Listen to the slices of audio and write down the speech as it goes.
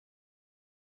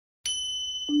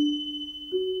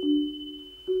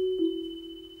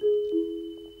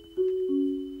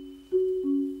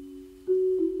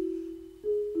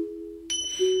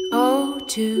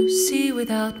to see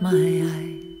without my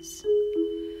eyes.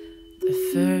 The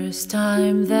first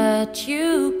time that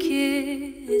you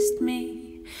kissed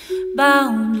me,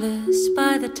 boundless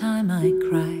by the time I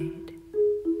cried.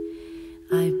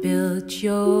 I built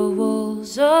your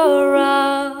walls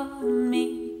around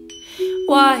me.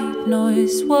 White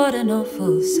noise, what an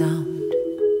awful sound.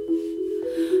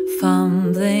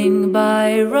 Fumbling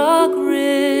by Rock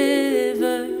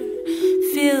River,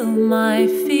 feel my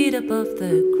feet above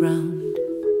the ground.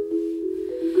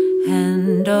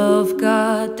 Hand of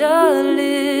God,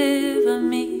 deliver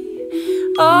me.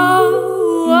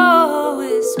 Oh, woe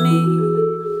is me.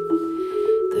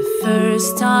 The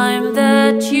first time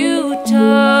that you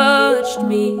touched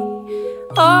me,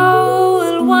 oh,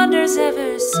 will wonders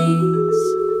ever cease?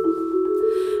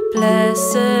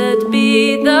 Blessed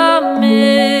be the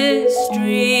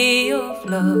mystery of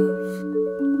love.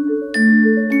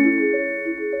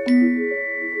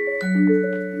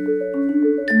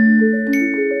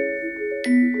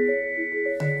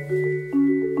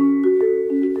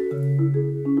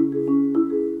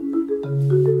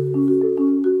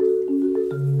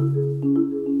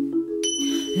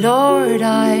 Lord,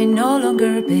 I no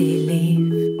longer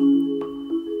believe,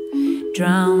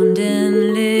 drowned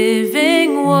in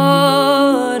living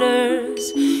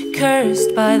waters,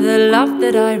 cursed by the love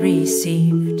that I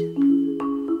received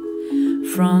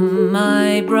from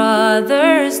my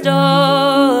brother's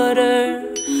daughter,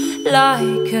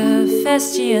 like a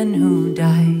Phestian who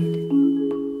died.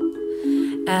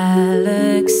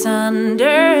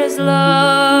 Alexander's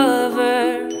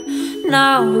lover,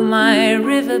 now my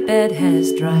riverbed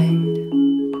has dried.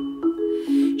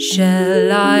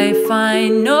 Shall I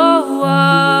find no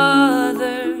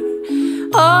other?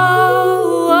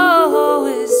 Oh, woe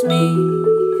is me.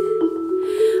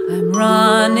 I'm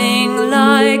running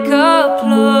like a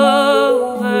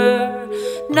plover.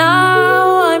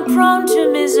 Now I'm prone to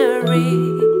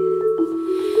misery.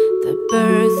 The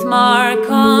birthmark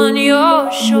on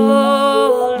your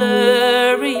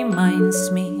shoulder reminds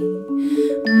me.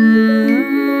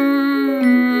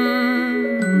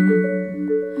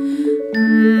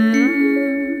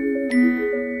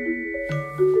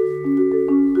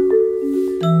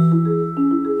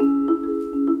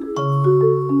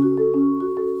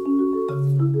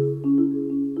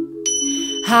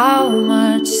 How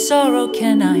much sorrow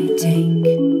can I take?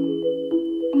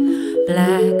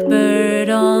 Blackbird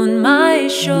on my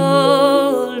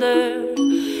shoulder,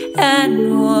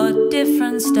 and what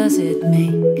difference does it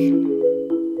make?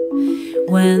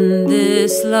 When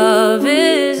this love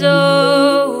is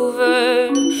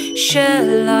over,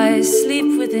 shall I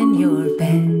sleep within your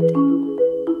bed?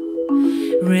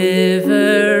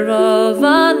 River of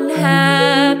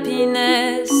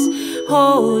unhappiness,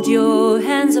 hold your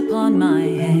hands upon my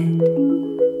head,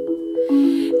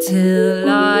 till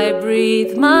I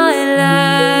breathe my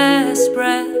last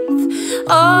breath.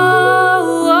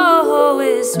 Oh, woe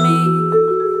is me.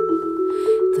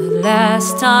 The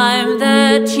last time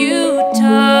that you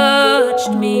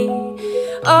touched me,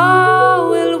 oh,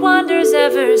 will wonders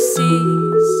ever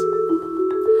cease?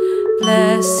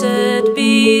 Blessed be